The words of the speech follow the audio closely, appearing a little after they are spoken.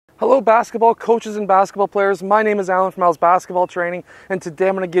Hello basketball coaches and basketball players, my name is Alan from Al's Basketball Training, and today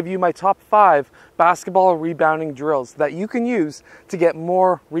I'm going to give you my top 5 basketball rebounding drills that you can use to get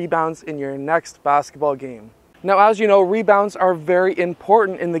more rebounds in your next basketball game. Now, as you know, rebounds are very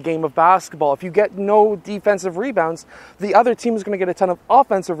important in the game of basketball. If you get no defensive rebounds, the other team is going to get a ton of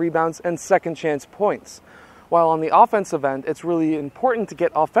offensive rebounds and second chance points. While on the offensive end, it's really important to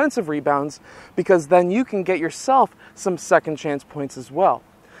get offensive rebounds because then you can get yourself some second chance points as well.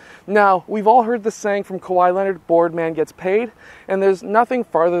 Now, we've all heard the saying from Kawhi Leonard, bored man gets paid, and there's nothing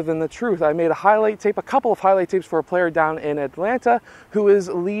farther than the truth. I made a couple of highlight tapes for a player down in Atlanta who is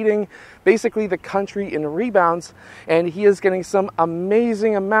leading basically the country in rebounds, and he is getting some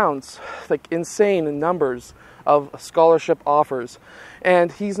amazing amounts, like insane numbers of scholarship offers.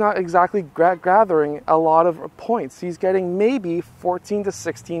 And he's not exactly gathering a lot of points. He's getting maybe 14 to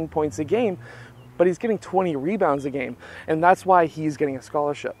 16 points a game, but he's getting 20 rebounds a game, and that's why he's getting a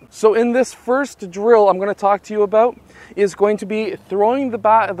scholarship. So in this first drill I'm going to talk to you about is going to be throwing the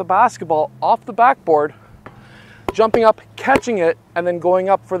basketball off the backboard, jumping up, catching it, and then going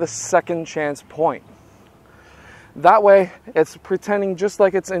up for the second chance point. That way it's pretending just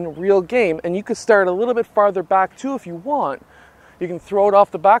like it's in a real game, and you could start a little bit farther back too if you want. You can throw it off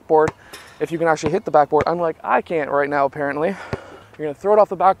the backboard if you can actually hit the backboard, unlike I can't right now apparently. You're going to throw it off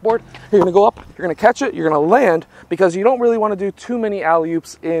the backboard, you're going to go up, you're going to catch it, you're going to land, because you don't really want to do too many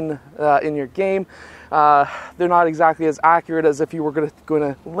alley-oops in your game. They're not exactly as accurate as if you were going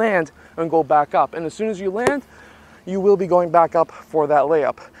to land and go back up. And as soon as you land, you will be going back up for that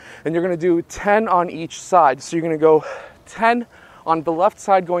layup. And you're going to do 10 on each side. So you're going to go 10 on the left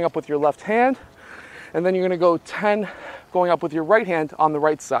side going up with your left hand, and then you're going to go 10 going up with your right hand on the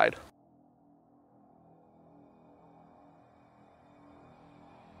right side.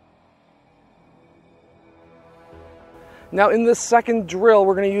 Now in this second drill,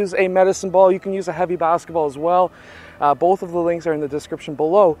 we're going to use a medicine ball. You can use a heavy basketball as well. Both of the links are in the description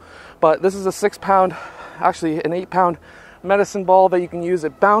below. But this is a 6-pound, actually an 8-pound medicine ball that you can use.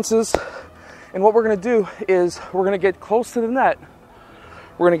 It bounces. And what we're going to do is we're going to get close to the net.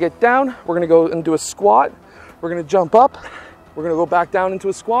 We're going to get down. We're going to go and do a squat. We're going to jump up. We're going to go back down into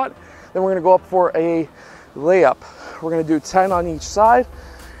a squat. Then we're going to go up for a layup. We're going to do 10 on each side.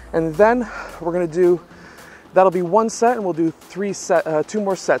 And then we're going to do, that'll be one set, and we'll do 2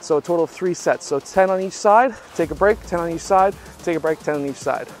 more sets, so a total of 3 sets. So 10 on each side, take a break, 10 on each side, take a break, 10 on each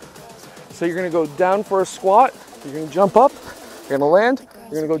side. So you're gonna go down for a squat, you're gonna jump up, you're gonna land,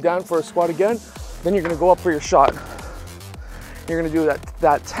 you're gonna go down for a squat again, then you're gonna go up for your shot. You're gonna do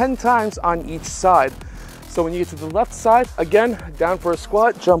that 10 times on each side. So when you get to the left side, again, down for a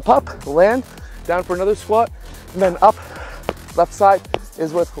squat, jump up, land, down for another squat, and then up. Left side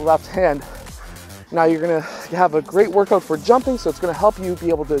is with left hand. Now you're gonna have a great workout for jumping, so it's gonna help you be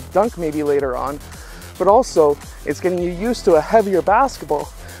able to dunk maybe later on, but also it's getting you used to a heavier basketball,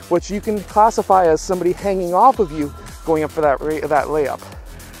 which you can classify as somebody hanging off of you going up for that layup.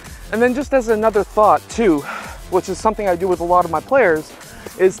 And then just as another thought too, which is something I do with a lot of my players,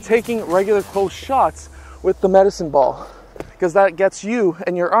 is taking regular close shots with the medicine ball, because that gets you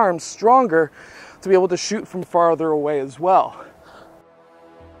and your arms stronger to be able to shoot from farther away as well.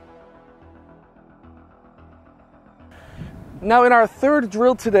 Now in our third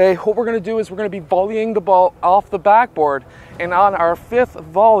drill today, what we're going to do is we're going to be volleying the ball off the backboard, and on our 5th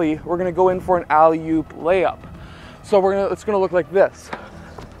volley, we're going to go in for an alley-oop layup. So it's going to look like this: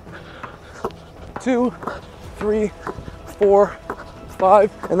 2, 3, 4,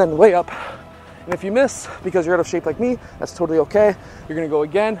 5, and then layup. And if you miss because you're out of shape like me, that's totally okay. You're going to go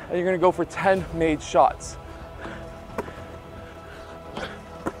again, and you're going to go for 10 made shots.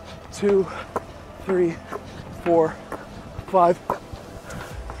 2, 3, 4, 5.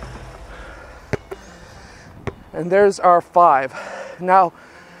 And there's our 5. Now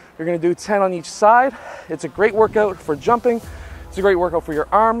you're going to do 10 on each side. It's a great workout for jumping. It's a great workout for your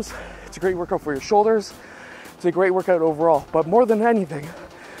arms. It's a great workout for your shoulders. It's a great workout overall. But more than anything,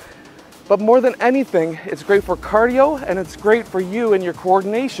 it's great for cardio, and it's great for you and your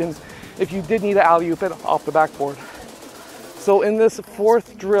coordination if you did need to alley-oop it off the backboard. So in this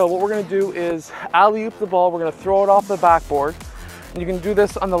 4th drill, what we're going to do is alley-oop the ball. We're going to throw it off the backboard. And you can do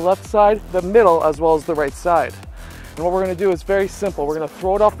this on the left side, the middle, as well as the right side. And what we're going to do is very simple. We're going to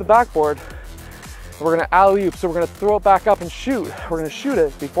throw it off the backboard, and we're going to alley-oop. So we're going to throw it back up and shoot. We're going to shoot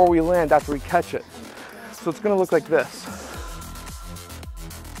it before we land after we catch it. So it's going to look like this.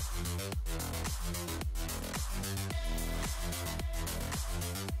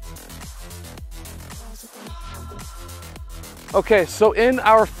 Okay, so in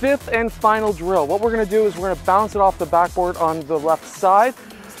our 5th and final drill, what we're gonna do is we're gonna bounce it off the backboard on the left side.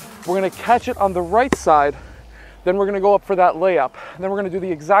 We're gonna catch it on the right side, then we're gonna go up for that layup. And then we're gonna do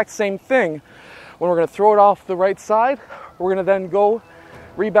the exact same thing when we're gonna throw it off the right side. We're gonna then go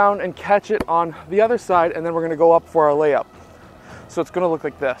rebound and catch it on the other side, and then we're gonna go up for our layup. So it's gonna look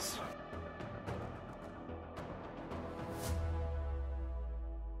like this.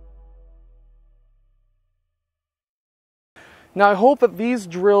 Now, I hope that these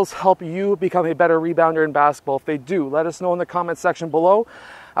drills help you become a better rebounder in basketball. If they do, let us know in the comment section below.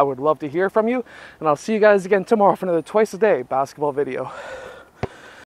 I would love to hear from you, and I'll see you guys again tomorrow for another twice a day basketball video.